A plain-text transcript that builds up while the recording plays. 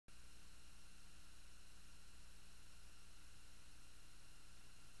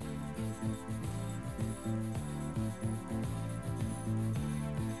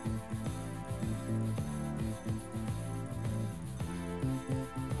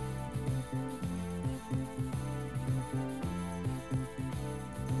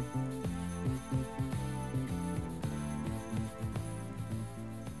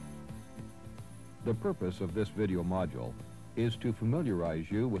The purpose of this video module is to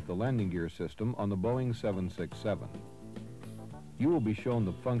familiarize you with the landing gear system on the Boeing 767. You will be shown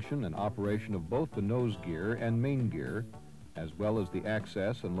the function and operation of both the nose gear and main gear, as well as the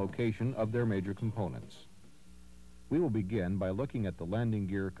access and location of their major components. We will begin by looking at the landing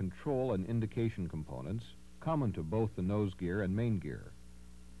gear control and indication components common to both the nose gear and main gear.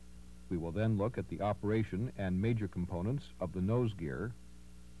 We will then look at the operation and major components of the nose gear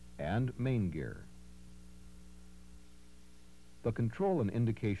and main gear. The control and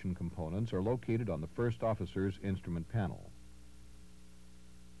indication components are located on the first officer's instrument panel.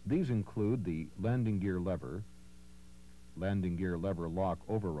 These include the landing gear lever lock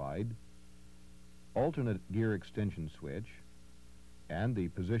override, alternate gear extension switch, and the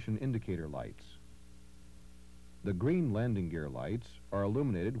position indicator lights. The green landing gear lights are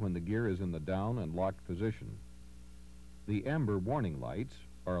illuminated when the gear is in the down and locked position. The amber warning lights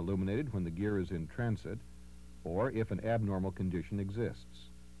are illuminated when the gear is in transit or if an abnormal condition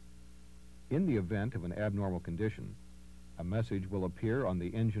exists. In the event of an abnormal condition, a message will appear on the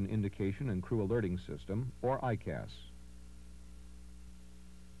Engine Indication and Crew Alerting System, or ICAS.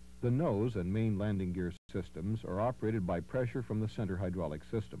 The nose and main landing gear systems are operated by pressure from the center hydraulic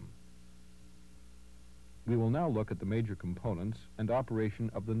system. We will now look at the major components and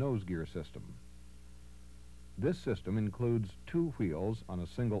operation of the nose gear system. This system includes two wheels on a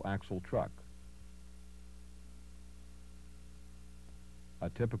single axle truck, a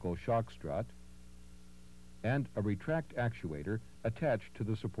typical shock strut, and a retract actuator attached to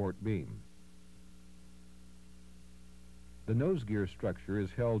the support beam. The nose gear structure is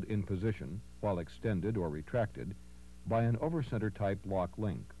held in position while extended or retracted by an over-center type lock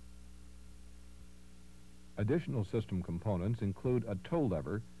link. Additional system components include a tow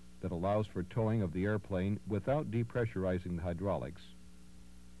lever that allows for towing of the airplane without depressurizing the hydraulics,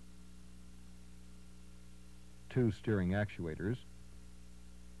 two steering actuators,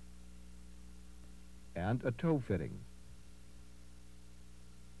 and a tow fitting.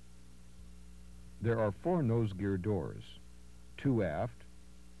 There are 4 nose gear doors, 2 aft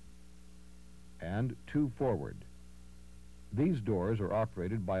and 2 forward. These doors are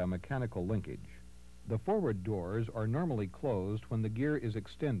operated by a mechanical linkage. The forward doors are normally closed when the gear is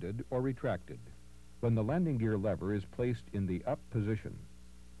extended or retracted. When the landing gear lever is placed in the up position,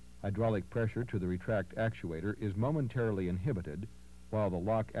 hydraulic pressure to the retract actuator is momentarily inhibited while the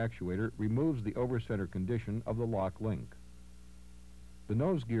lock actuator removes the over-center condition of the lock link. The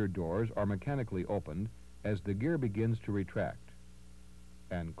nose gear doors are mechanically opened as the gear begins to retract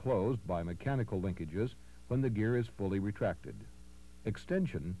and closed by mechanical linkages when the gear is fully retracted.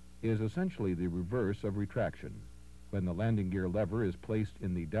 Extension is essentially the reverse of retraction. When the landing gear lever is placed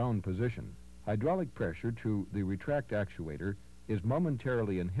in the down position, hydraulic pressure to the retract actuator is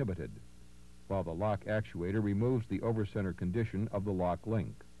momentarily inhibited, while the lock actuator removes the over-center condition of the lock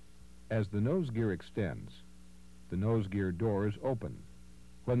link. As the nose gear extends, the nose gear doors open.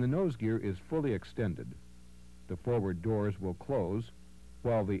 When the nose gear is fully extended, the forward doors will close,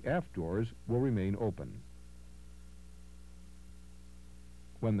 while the aft doors will remain open.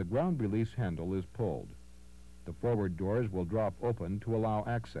 When the ground release handle is pulled, the forward doors will drop open to allow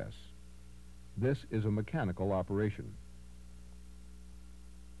access. This is a mechanical operation.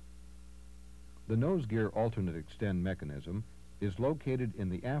 The nose gear alternate extend mechanism is located in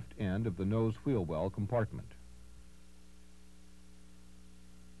the aft end of the nose wheel well compartment.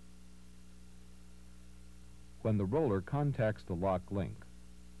 When the roller contacts the lock link,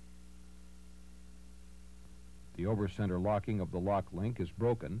 the over-center locking of the lock link is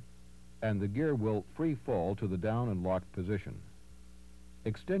broken and the gear will free fall to the down and locked position.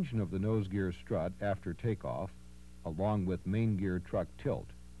 Extension of the nose gear strut after takeoff, along with main gear truck tilt,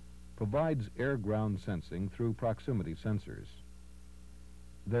 provides air-ground sensing through proximity sensors.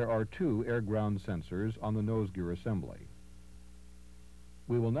 There are 2 air-ground sensors on the nose gear assembly.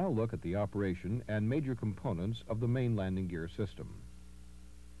 We will now look at the operation and major components of the main landing gear system.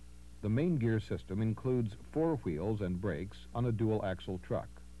 The main gear system includes 4 wheels and brakes on a dual-axle truck,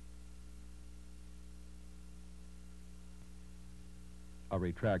 a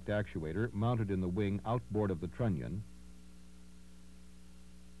retract actuator mounted in the wing outboard of the trunnion,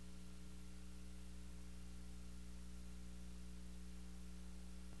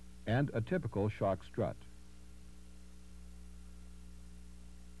 and a typical shock strut.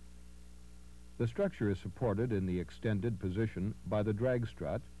 The structure is supported in the extended position by the drag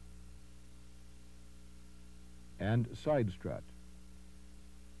strut and side strut.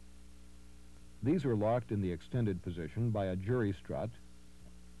 These are locked in the extended position by a jury strut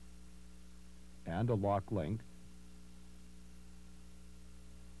and a lock link,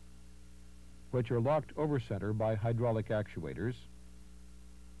 which are locked over center by hydraulic actuators,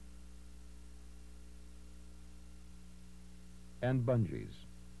 and bungees.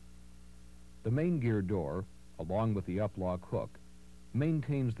 The main gear door, along with the uplock hook,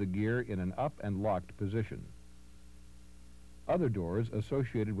 maintains the gear in an up and locked position. Other doors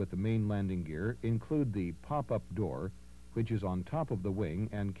associated with the main landing gear include the pop-up door, which is on top of the wing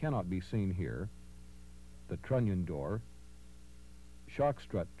and cannot be seen here, the trunnion door, shock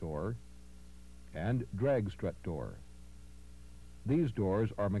strut door, and drag strut door. These doors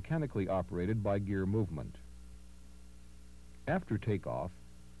are mechanically operated by gear movement. After takeoff,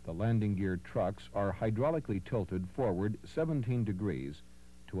 the landing gear trucks are hydraulically tilted forward 17 degrees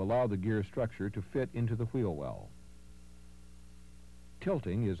to allow the gear structure to fit into the wheel well.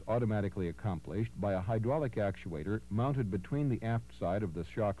 Tilting is automatically accomplished by a hydraulic actuator mounted between the aft side of the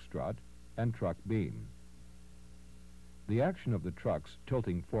shock strut and truck beam. The action of the trucks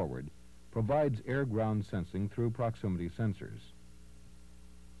tilting forward provides air-ground sensing through proximity sensors.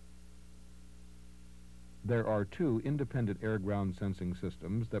 There are two independent air-ground sensing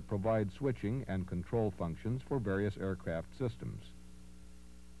systems that provide switching and control functions for various aircraft systems.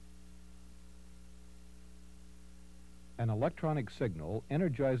 An electronic signal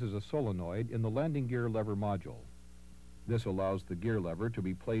energizes a solenoid in the landing gear lever module. This allows the gear lever to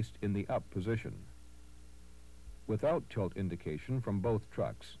be placed in the up position. Without tilt indication from both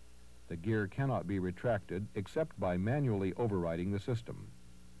trucks, the gear cannot be retracted except by manually overriding the system.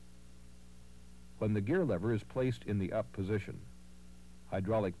 When the gear lever is placed in the up position,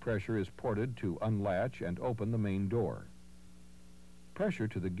 hydraulic pressure is ported to unlatch and open the main door. Pressure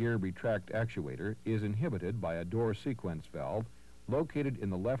to the gear retract actuator is inhibited by a door sequence valve located in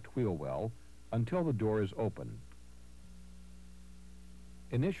the left wheel well until the door is open.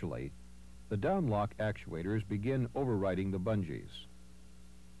 Initially, the downlock actuators begin overriding the bungees.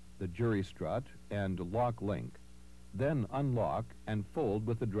 The jury strut and lock link then unlock and fold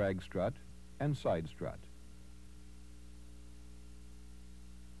with the drag strut and side strut.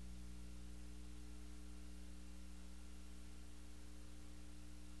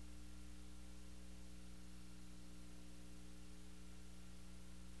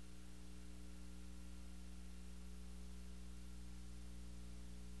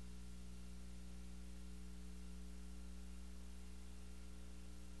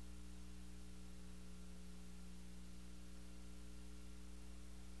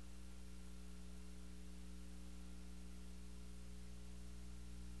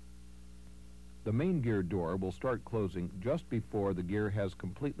 The main gear door will start closing just before the gear has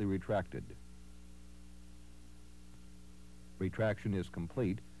completely retracted. Retraction is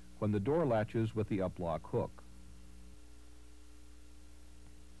complete when the door latches with the uplock hook.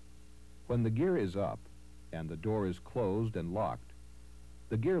 When the gear is up and the door is closed and locked,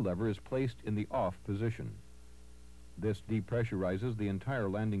 the gear lever is placed in the off position. This depressurizes the entire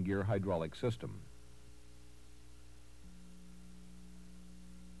landing gear hydraulic system.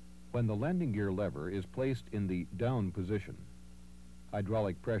 When the landing gear lever is placed in the down position,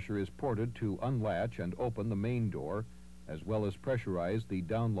 hydraulic pressure is ported to unlatch and open the main door, as well as pressurize the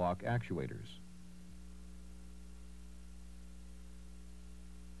downlock actuators.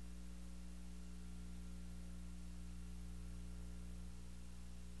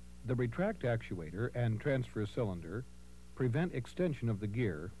 The retract actuator and transfer cylinder prevent extension of the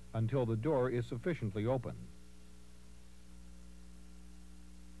gear until the door is sufficiently open.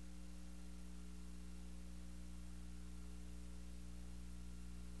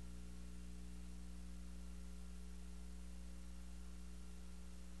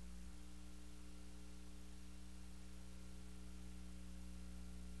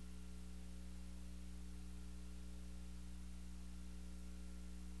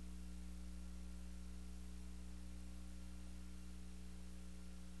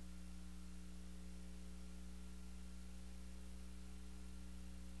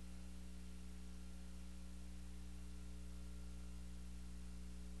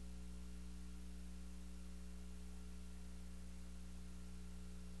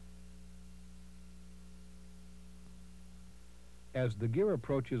 As the gear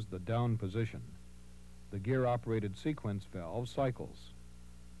approaches the down position, the gear-operated sequence valve cycles.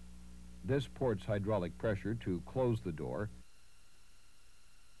 This ports hydraulic pressure to close the door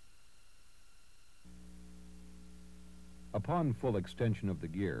Upon full extension of the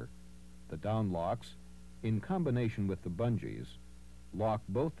gear, the down locks, in combination with the bungees, lock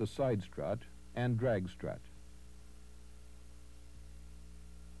both the side strut and drag strut.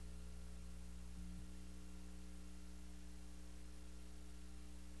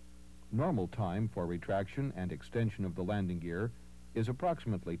 Normal time for retraction and extension of the landing gear is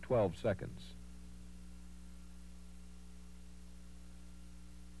approximately 12 seconds.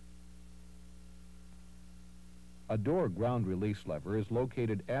 A door ground release lever is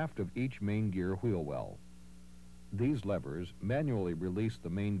located aft of each main gear wheel well. These levers manually release the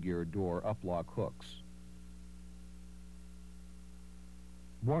main gear door uplock hooks.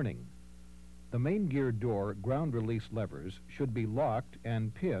 Warning: the main gear door ground release levers should be locked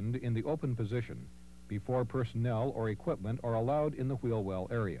and pinned in the open position before personnel or equipment are allowed in the wheel well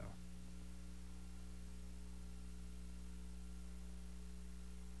area.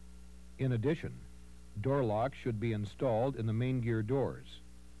 In addition, door locks should be installed in the main gear doors.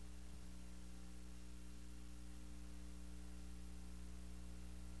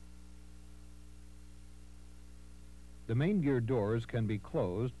 The main gear doors can be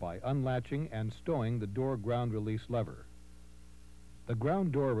closed by unlatching and stowing the door ground release lever. The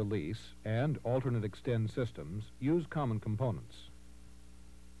ground door release and alternate extend systems use common components.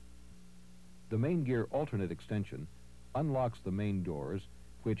 The main gear alternate extension unlocks the main doors,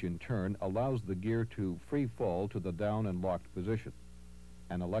 which in turn allows the gear to free fall to the down and locked position.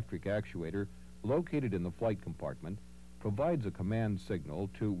 An electric actuator located in the flight compartment provides a command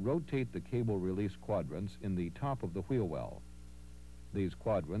signal to rotate the cable release quadrants in the top of the wheel well. These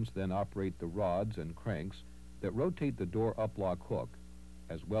quadrants then operate the rods and cranks that rotate the door uplock hook,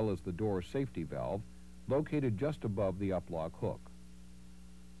 as well as the door safety valve located just above the uplock hook.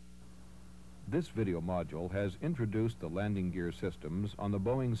 This video module has introduced the landing gear systems on the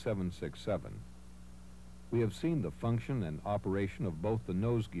Boeing 767. We have seen the function and operation of both the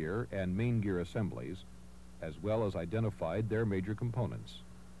nose gear and main gear assemblies, as well as identified their major components.